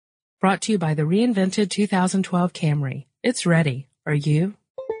Brought to you by the reinvented 2012 Camry. It's ready. Are you?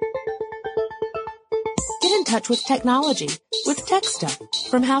 Get in touch with technology with Tech Stuff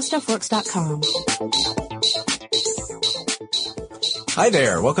from HowStuffWorks.com. Hi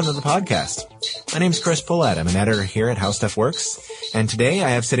there. Welcome to the podcast. My name's Chris Pollett. I'm an editor here at How Stuff Works. And today I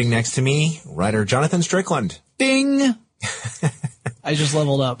have sitting next to me writer Jonathan Strickland. Ding! I just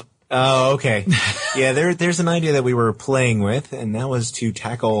leveled up. Oh, okay. Yeah, there's an idea that we were playing with, and that was to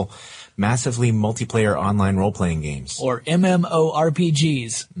tackle massively multiplayer online role-playing games. Or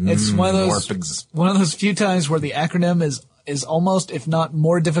MMORPGs. It's one of those few times where the acronym is almost, if not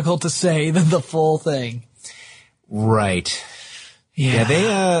more difficult to say than the full thing. Right. Yeah,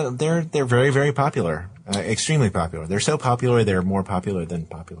 they're very, very popular. Extremely popular. They're so popular, they're more popular than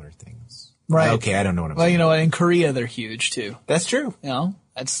popular things. Right. Okay, I don't know what I'm saying. Well, you know, in Korea they're huge too. That's true. You know,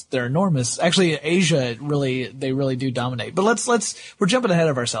 they're enormous. Actually, Asia they really do dominate. But we're jumping ahead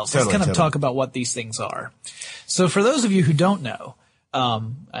of ourselves. Let's kind of talk about what these things are. So for those of you who don't know,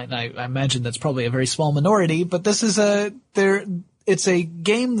 and I imagine that's probably a very small minority, but this is it's a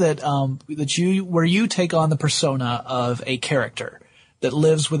game where you take on the persona of a character that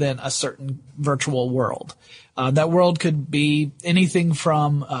lives within a certain virtual world. That world could be anything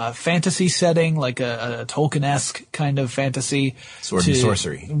from a fantasy setting, like a Tolkien-esque kind of fantasy. Sword and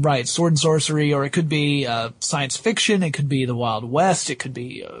sorcery. Right, sword and sorcery, or it could be science fiction, it could be the Wild West, it could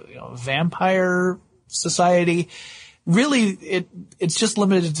be vampire society. Really, it's just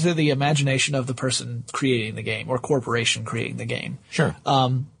limited to the imagination of the person creating the game or corporation creating the game. Sure.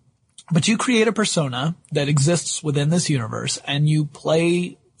 But you create a persona that exists within this universe, and you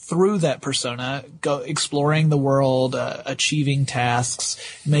play through that persona, go exploring the world, achieving tasks,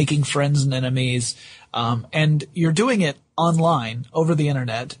 making friends and enemies, and you're doing it online over the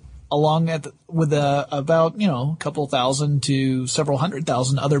internet, with about a couple thousand to several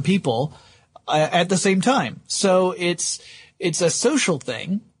 100,000 other people at the same time. So it's a social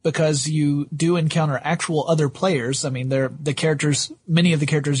thing, because you do encounter actual other players. I mean, many of the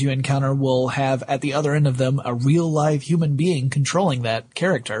characters you encounter will have at the other end of them a real live human being controlling that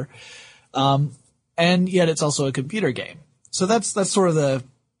character. And yet it's also a computer game. So that's sort of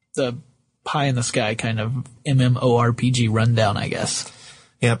the pie in the sky kind of MMORPG rundown, I guess.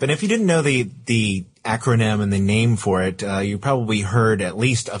 Yeah, but if you didn't know the acronym and the name for it, you probably heard at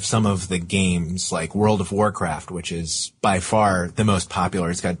least of some of the games, like World of Warcraft, which is by far the most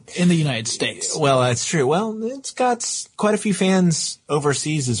popular. It's got in the United States. Well, that's true. Well, it's got quite a few fans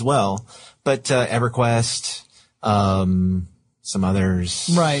overseas as well. But EverQuest, some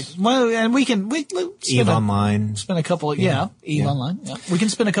others, right? Well, and EVE Online. Spend a couple, EVE Online. Yeah, we can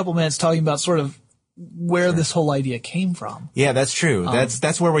spend a couple minutes talking about sort of where this whole idea came from. Yeah, that's true.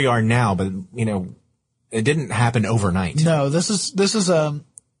 That's where we are now, but it didn't happen overnight. No, it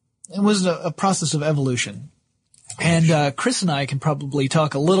was a process of evolution. And Chris and I can probably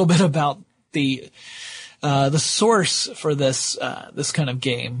talk a little bit about the source for this kind of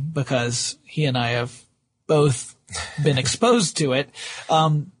game, because he and I have both been exposed to it.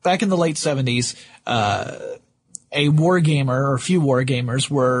 Back in the late 70s, a wargamer, or a few wargamers,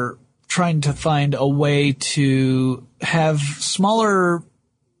 were trying to find a way to have smaller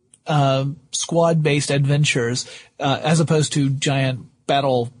squad-based adventures as opposed to giant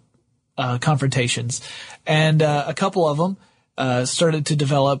battle confrontations. And a couple of them started to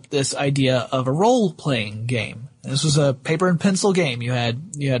develop this idea of a role-playing game. This was a paper and pencil game. You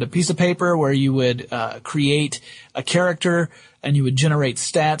had a piece of paper where you would create a character, and you would generate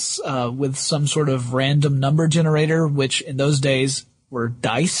stats with some sort of random number generator, which in those days were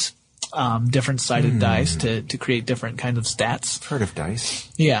dice. Different sided dice to create different kinds of stats. Heard of dice?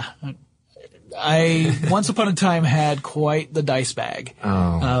 Yeah. I once upon a time had quite the dice bag.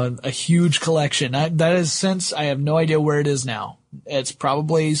 Oh. A huge collection. I have no idea where it is now. It's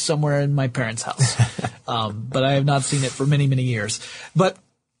probably somewhere in my parents' house. But I have not seen it for many, many years. But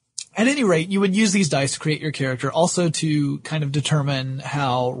at any rate, you would use these dice to create your character, also to kind of determine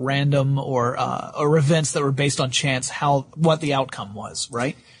how random or events that were based on chance, what the outcome was,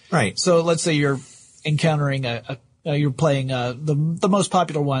 right? Right. So let's say you're encountering you're playing the most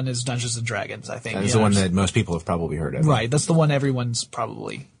popular one is Dungeons and Dragons, I think. That's the one that most people have probably heard of. Right. That's the one everyone's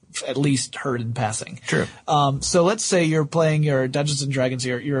probably at least heard in passing. True. So let's say you're playing your Dungeons and Dragons,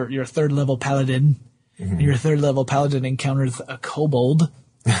 your third level paladin. Mm-hmm. Your third level paladin encounters a kobold.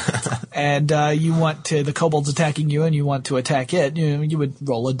 And the kobold's attacking you, and you want to attack it. You would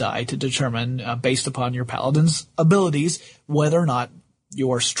roll a die to determine, based upon your paladin's abilities, whether or not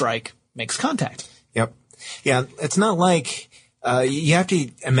your strike makes contact. Yep. Yeah, it's not like you have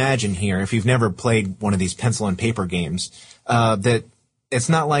to imagine here, if you've never played one of these pencil and paper games, that it's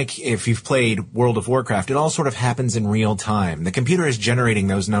not like if you've played World of Warcraft, it all sort of happens in real time. The computer is generating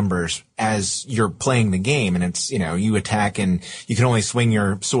those numbers as you're playing the game, and it's, you attack and you can only swing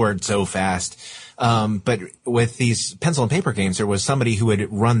your sword so fast. But with these pencil and paper games, there was somebody who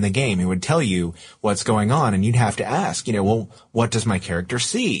would run the game, who would tell you what's going on, and you'd have to ask, well, what does my character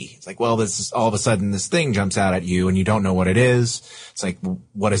see? It's like, well, this is all of a sudden this thing jumps out at you and you don't know what it is. It's like,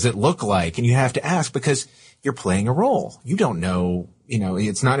 what does it look like? And you have to ask because you're playing a role. You don't know,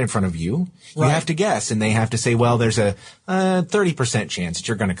 it's not in front of you. You have to guess, and they have to say, well, there's a 30% chance that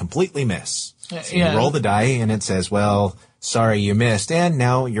you're going to completely miss. So you roll the die, and it says, well, sorry, you missed, and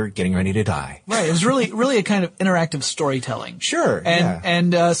now you're getting ready to die. Right. It was really a kind of interactive storytelling. Sure.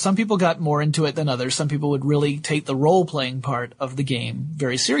 And some people got more into it than others. Some people would really take the role-playing part of the game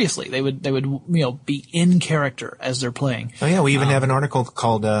very seriously. They would be in character as they're playing. Oh yeah, we even have an article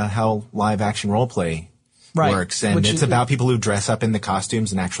called How Live Action Roleplay Works, and it's about people who dress up in the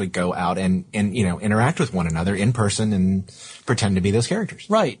costumes and actually go out and interact with one another in person and pretend to be those characters.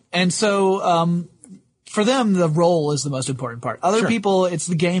 Right. And so for them, the role is the most important part. Other people, it's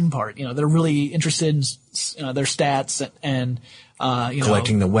the game part. They're really interested in their stats and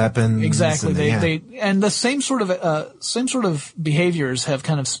collecting the weapons. Exactly. And the same sort of behaviors have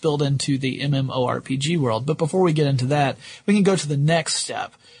kind of spilled into the MMORPG world. But before we get into that, we can go to the next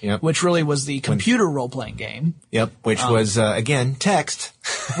step. Yep. Which really was the computer role-playing game. Yep, which was again text.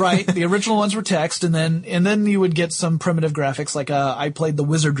 Right, the original ones were text, and then you would get some primitive graphics. Like I played the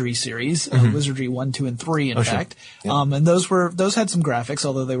Wizardry series, Wizardry 1, 2, and 3, in fact. Sure. Yep. And those had some graphics,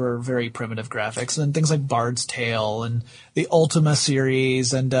 although they were very primitive graphics, and things like Bard's Tale and the Ultima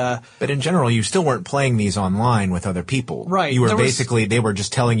series, and but in general, you still weren't playing these online with other people. Right, you were they were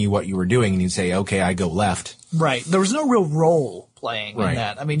just telling you what you were doing, and you'd say, "Okay, I go left." Right, there was no real role playing in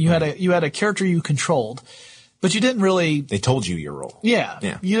that. I mean, you had a character you controlled, but you didn't really. They told you your role. Yeah.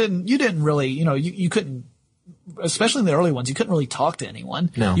 You didn't really. You couldn't. Especially in the early ones, you couldn't really talk to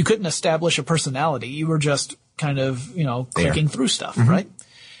anyone. No. You couldn't establish a personality. You were just kind of clicking through stuff, right?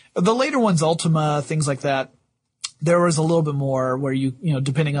 The later ones, Ultima, things like that. There was a little bit more where you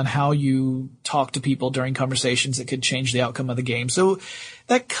depending on how you talk to people during conversations, it could change the outcome of the game. So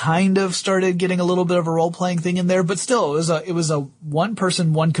that kind of started getting a little bit of a role-playing thing in there, but still it was a one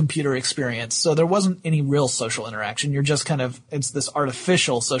person, one computer experience. So there wasn't any real social interaction. You're just it's this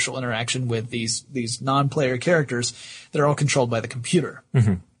artificial social interaction with these non-player characters that are all controlled by the computer.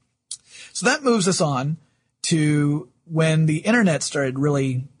 Mm-hmm. So that moves us on to when the internet started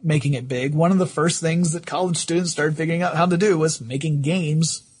really making it big. One of the first things that college students started figuring out how to do was making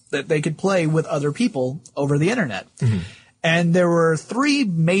games that they could play with other people over the internet. Mm-hmm. And there were three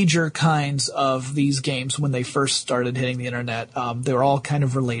major kinds of these games when they first started hitting the internet. They were all kind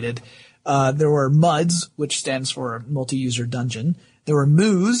of related. There were MUDs, which stands for Multi-User Dungeon. There were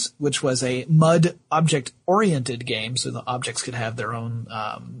MOOs, which was a MUD object-oriented game, so the objects could have their own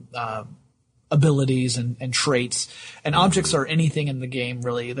abilities and traits. And objects are anything in the game,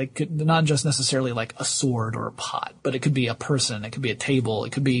 really. They're not just necessarily like a sword or a pot, but it could be a person, it could be a table,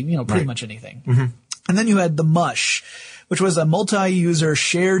 it could be, pretty much anything. Mm-hmm. And then you had the MUSH, which was a multi-user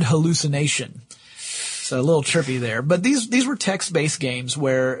shared hallucination. So a little trippy there. But these were text-based games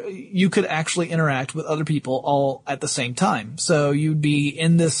where you could actually interact with other people all at the same time. So you'd be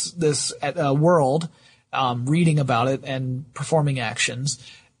in this world, reading about it and performing actions.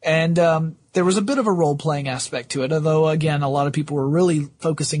 And there was a bit of a role-playing aspect to it, although, again, a lot of people were really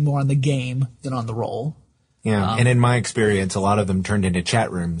focusing more on the game than on the role. Yeah, and in my experience, a lot of them turned into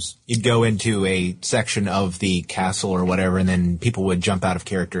chat rooms. You'd go into a section of the castle or whatever, and then people would jump out of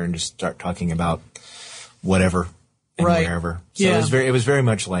character and just start talking about whatever and wherever. So it was very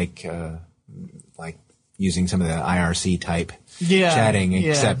much like using some of the IRC type chatting,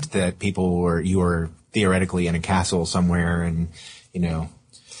 except that you were theoretically in a castle somewhere, and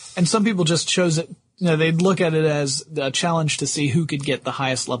And some people just chose it, they'd look at it as a challenge to see who could get the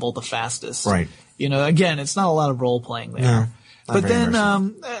highest level the fastest. Right. Again, it's not a lot of role playing there. No, but then,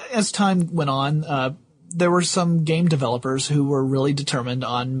 as time went on, there were some game developers who were really determined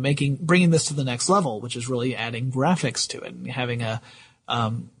on bringing this to the next level, which is really adding graphics to it and having at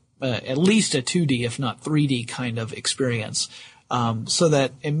least a 2D, if not 3D kind of experience, so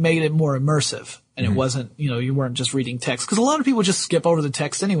that it made it more immersive. And it wasn't, you weren't just reading text. Because a lot of people just skip over the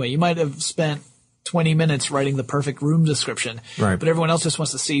text anyway. You might have spent 20 minutes writing the perfect room description. Right. But everyone else just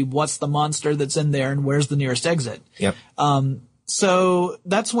wants to see what's the monster that's in there and where's the nearest exit. Yep. So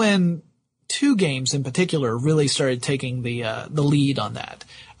that's when two games in particular really started taking the lead on that.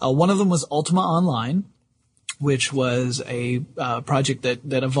 One of them was Ultima Online, which was a project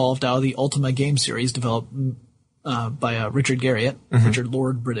that evolved out of the Ultima game series developed by Richard Garriott, Richard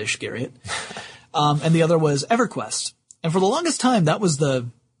Lord British Garriott. And the other was EverQuest. And for the longest time, those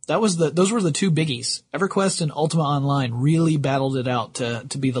were the two biggies. EverQuest and Ultima Online really battled it out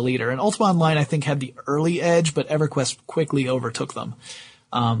to be the leader. And Ultima Online, I think, had the early edge, but EverQuest quickly overtook them.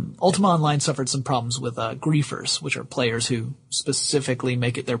 Ultima Online suffered some problems with griefers, which are players who specifically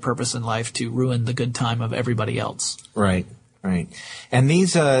make it their purpose in life to ruin the good time of everybody else. Right. And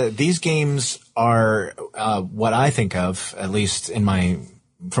these games are what I think of, at least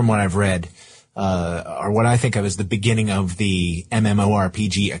from what I've read, are what I think of as the beginning of the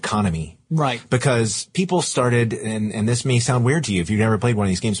MMORPG economy. Right. Because people started, and this may sound weird to you if you've never played one of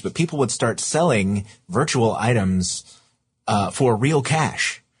these games, but people would start selling virtual items for real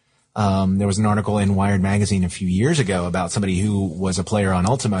cash. There was an article in Wired magazine a few years ago about somebody who was a player on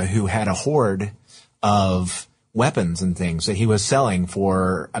Ultima who had a hoard of weapons and things that he was selling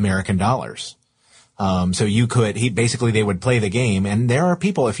for American dollars. So they would play the game, and there are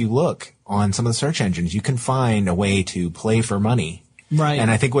people, if you look on some of the search engines, you can find a way to play for money. Right.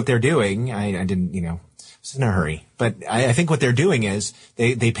 And I think what they're doing, I didn't, it's in a hurry, but I think what they're doing is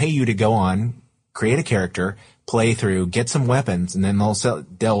they pay you to go on, create a character, play through, get some weapons, and then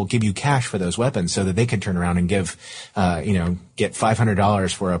they'll give you cash for those weapons so that they can turn around and get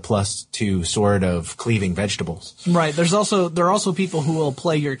 $500 for a +2 sword of cleaving vegetables. Right. There are also people who will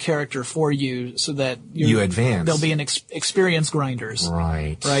play your character for you so that you advance. They'll be experience grinders.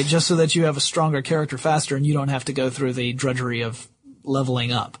 Right. Right. Just so that you have a stronger character faster and you don't have to go through the drudgery of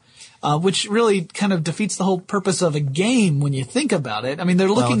leveling up. Which really kind of defeats the whole purpose of a game when you think about it. I mean,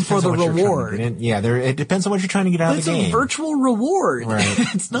 they're looking for the reward. It depends on what you're trying to get out of the game. It's a virtual reward. Right.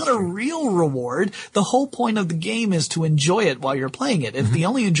 It's not a real reward. The whole point of the game is to enjoy it while you're playing it. If the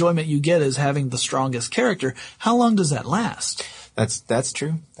only enjoyment you get is having the strongest character, how long does that last? That's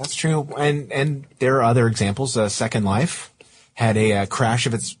true. That's true. And there are other examples. Second Life had a crash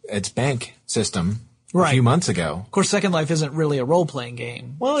of its bank system. Right. A few months ago. Of course, Second Life isn't really a role-playing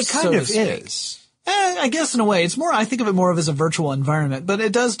game. Well, it kind of is. I guess in a way. I think of it more of as a virtual environment, but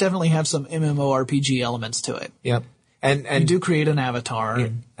it does definitely have some MMORPG elements to it. Yep. And you do create an avatar. Yeah.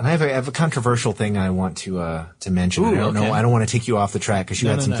 And I have a controversial thing I want to mention. Ooh, I don't know. I don't want to take you off the track because you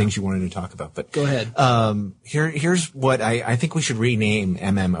had some things you wanted to talk about. But go ahead. Here's what I think we should rename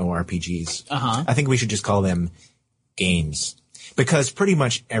MMORPGs. I think we should just call them games, because pretty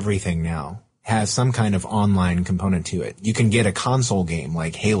much everything now has some kind of online component to it. You can get a console game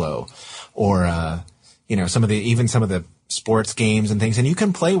like Halo or, some of the sports games and things, and you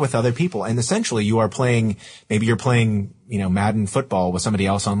can play with other people. And essentially maybe you're playing, Madden football with somebody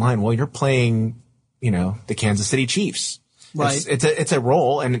else online. Well, you're playing, the Kansas City Chiefs. Right. It's a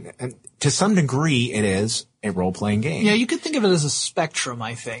role, and to some degree it is a role-playing game. Yeah, you could think of it as a spectrum,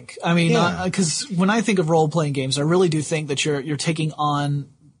 I think. I mean, because when I think of role-playing games, I really do think that you're taking on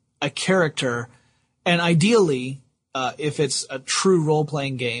a character, and ideally, if it's a true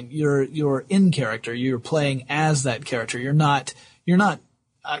role-playing game, you're in character. You're playing as that character. You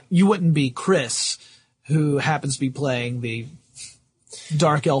wouldn't be Chris, who happens to be playing the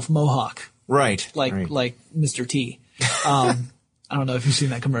dark elf Mohawk. Right. Like Mr. T. I don't know if you've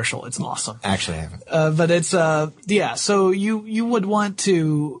seen that commercial. It's awesome. Actually, I haven't. But it's, so you would want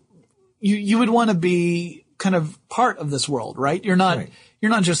to be kind of part of this world, right? You're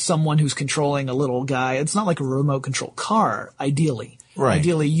not just someone who's controlling a little guy. It's not like a remote control car, ideally. Right.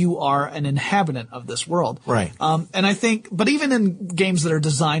 Ideally, you are an inhabitant of this world. Right. And I think, but even in games that are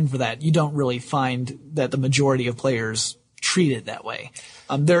designed for that, you don't really find that the majority of players treat it that way.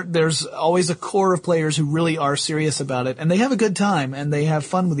 There's always a core of players who really are serious about it, and they have a good time and they have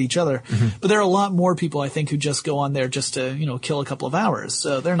fun with each other. Mm-hmm. But there are a lot more people, I think, who just go on there just to, kill a couple of hours.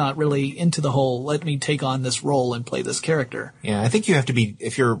 So they're not really into the whole, let me take on this role and play this character. Yeah, I think you have to be,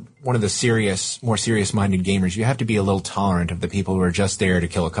 if you're one of the more serious-minded gamers, you have to be a little tolerant of the people who are just there to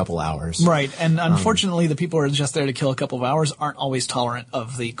kill a couple hours. Right, and unfortunately, the people who are just there to kill a couple of hours aren't always tolerant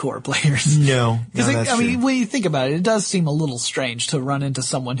of the core players. No, that's true. When you think about it, it does seem a little strange to run into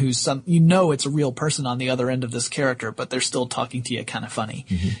someone who's it's a real person on the other end of this character, but they're still talking to you kind of funny.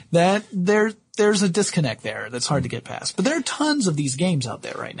 Mm-hmm. That there's a disconnect there that's hard to get past. But there are tons of these games out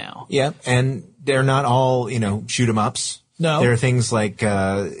there right now. Yeah, and they're not all, shoot 'em ups. No. There are things like,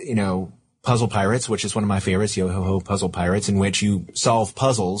 Puzzle Pirates, which is one of my favorites, Yo-Ho-Ho Puzzle Pirates, in which you solve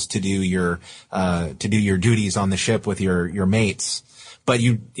puzzles to do your duties on the ship with your mates. But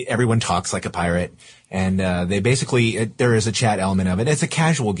everyone talks like a pirate, and they basically there is a chat element of it. It's a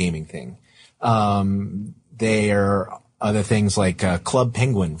casual gaming thing. There are other things like Club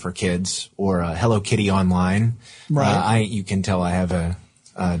Penguin for kids or Hello Kitty Online. Right. You can tell I have a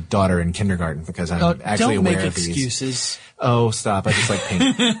daughter in kindergarten because I'm actually aware of these. Don't make excuses. Oh, stop. I just like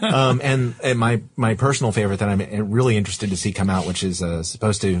pink. And my personal favorite that I'm really interested to see come out, which is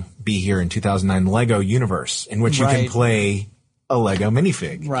supposed to be here in 2009, Lego Universe, in which you can play a Lego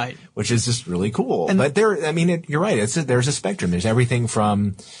minifig. Right. Which is just really cool. But you're right. There's a spectrum. There's everything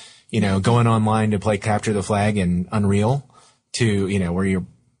from, going online to play Capture the Flag in Unreal to, where you're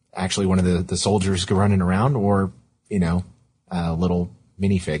actually one of the soldiers running around or, a little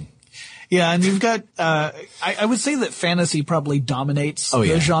minifig. Yeah, and you've got, I would say that fantasy probably dominates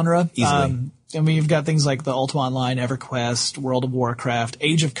the genre. Easily. You've got things like the Ultima Online, EverQuest, World of Warcraft,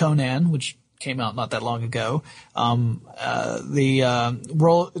 Age of Conan, which came out not that long ago. There's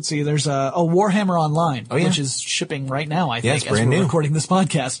Warhammer Online, which is shipping right now, I think, as we're recording this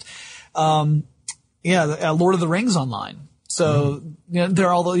podcast. Lord of the Rings Online. So, there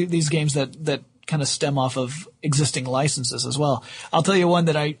are all these games that kind of stem off of existing licenses as well. I'll tell you one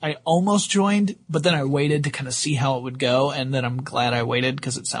that I almost joined, but then I waited to kind of see how it would go, and then I'm glad I waited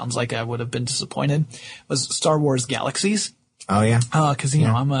because it sounds like I would have been disappointed, was Star Wars Galaxies. Oh, yeah? Because,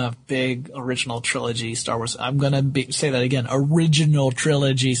 I'm a big original trilogy Star Wars. I'm going to say that again. Original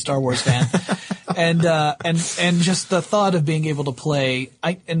trilogy Star Wars fan. And just the thought of being able to play,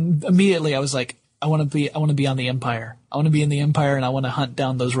 and immediately I was like, I want to be on the Empire. I want to be in the Empire and I want to hunt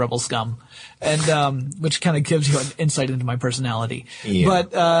down those rebel scum. And, which kind of gives you an insight into my personality.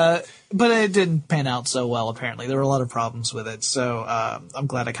 Yeah. But it didn't pan out so well, apparently. There were a lot of problems with it. So, I'm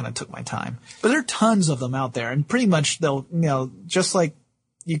glad I kind of took my time. But there are tons of them out there, and pretty much they'll, just like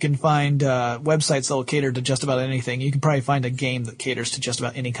you can find, websites that will cater to just about anything, you can probably find a game that caters to just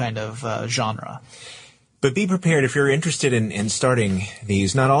about any kind of, genre. But be prepared if you're interested in starting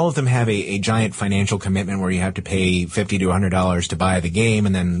these. Not all of them have a giant financial commitment where you have to pay $50 to $100 to buy the game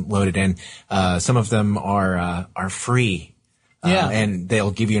and then load it in. Some of them are free. And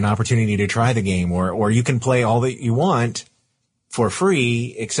they'll give you an opportunity to try the game, or you can play all that you want for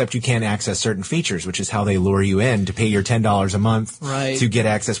free, except you can't access certain features, which is how they lure you in to pay your $10 a month to get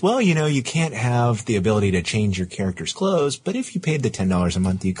access. Well, you can't have the ability to change your character's clothes, but if you paid the $10 a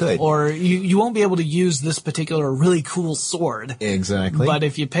month, you could. Or you won't be able to use this particular really cool sword. Exactly. But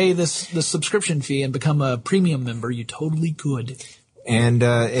if you pay the subscription fee and become a premium member, you totally could. And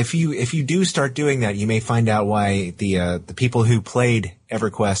if you do start doing that, you may find out why the people who played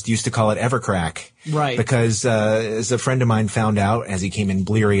EverQuest used to call it Evercrack. Right. Because as a friend of mine found out as he came in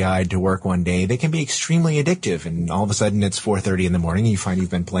bleary-eyed to work one day, they can be extremely addictive. And all of a sudden it's 4:30 in the morning and you find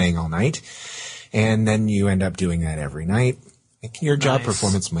you've been playing all night. And then you end up doing that every night. Your job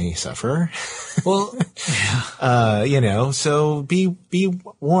performance may suffer. Well, so be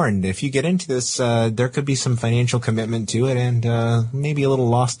warned. If you get into this, there could be some financial commitment to it and, maybe a little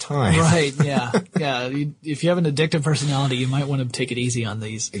lost time. Right. Yeah. Yeah. If you have an addictive personality, you might want to take it easy on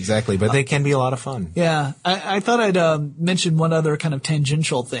these. Exactly. But they can be a lot of fun. Yeah. I thought I'd, mention one other kind of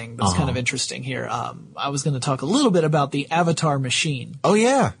tangential thing that's kind of interesting here. I was going to talk a little bit about the Avatar machine. Oh,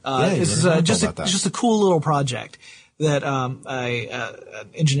 yeah. This is just a cool little project that an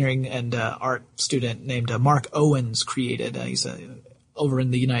engineering and art student named Mark Owens created. He's over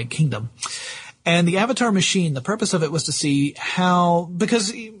in the United Kingdom. And the Avatar machine, the purpose of it was to see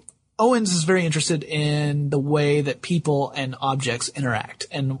because Owens is very interested in the way that people and objects interact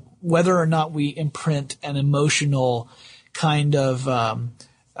and whether or not we imprint an emotional kind of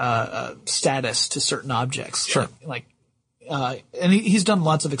status to certain objects. Sure. And he's done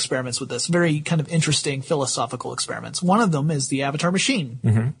lots of experiments with this, very kind of interesting philosophical experiments. One of them is the Avatar machine.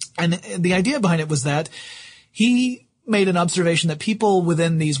 Mm-hmm. And the idea behind it was that he made an observation that people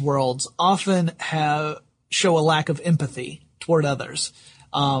within these worlds often show a lack of empathy toward others.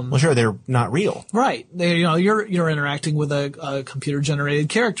 Well, sure, they're not real. Right. You're interacting with a computer-generated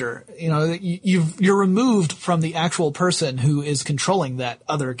character. You're removed from the actual person who is controlling that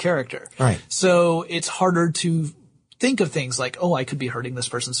other character. Right. So it's harder to think of things like, I could be hurting this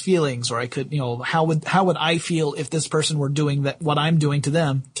person's feelings, or I could, how would I feel if this person were doing that, what I'm doing to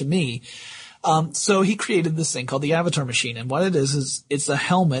them, to me? So he created this thing called the Avatar machine. And what it is it's a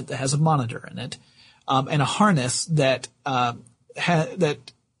helmet that has a monitor in it, and a harness that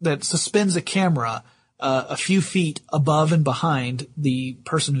suspends a camera, a few feet above and behind the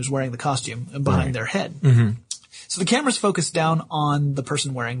person who's wearing the costume and behind their head. Mm-hmm. So the camera's focused down on the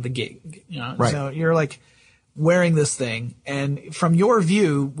person wearing the gig, Right. So you're like wearing this thing, and from your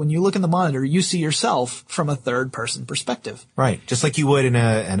view, when you look in the monitor, you see yourself from a third person perspective. Right. Just like you would in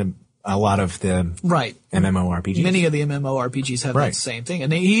a a lot of the Right. MMORPGs. Many of the MMORPGs have that same thing.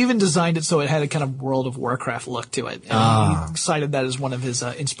 And he even designed it so it had a kind of World of Warcraft look to it. And he cited that as one of his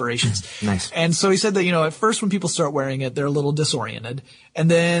inspirations. Nice. And so he said that, at first when people start wearing it, they're a little disoriented.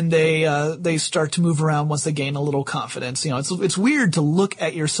 And then they start to move around once they gain a little confidence. It's weird to look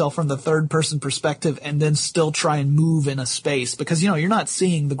at yourself from the third person perspective and then still try and move in a space because, you're not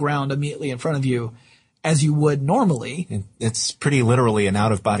seeing the ground immediately in front of you as you would normally. It's pretty literally an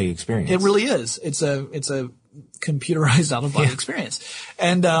out-of-body experience. It really is. It's a computerized out-of-body experience.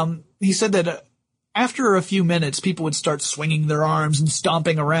 And he said that after a few minutes, people would start swinging their arms and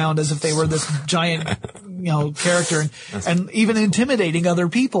stomping around as if they were this giant, character and even intimidating other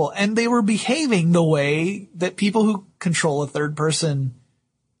people. And they were behaving the way that people who control a third-person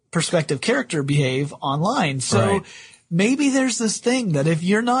perspective character behave online. So maybe there's this thing that if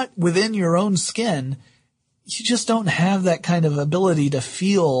you're not within your own skin, you just don't have that kind of ability to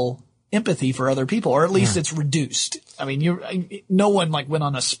feel empathy for other people, or at least it's reduced. I mean, no one went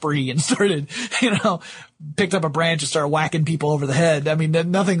on a spree and started, picked up a branch and started whacking people over the head. I mean,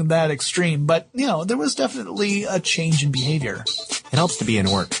 nothing that extreme, but there was definitely a change in behavior. It helps to be in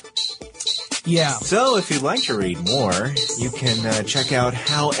work. Yeah. So if you'd like to read more, you can check out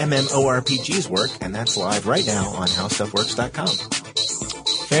How MMORPGs Work, and that's live right now on HowStuffWorks.com.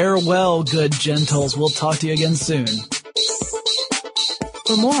 Farewell, good gentles. We'll talk to you again soon.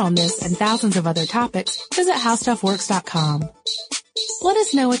 For more on this and thousands of other topics, visit HowStuffWorks.com. Let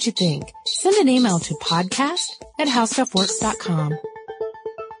us know what you think. Send an email to podcast@HowStuffWorks.com.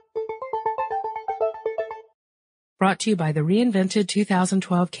 Brought to you by the reinvented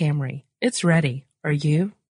 2012 Camry. It's ready. Are you?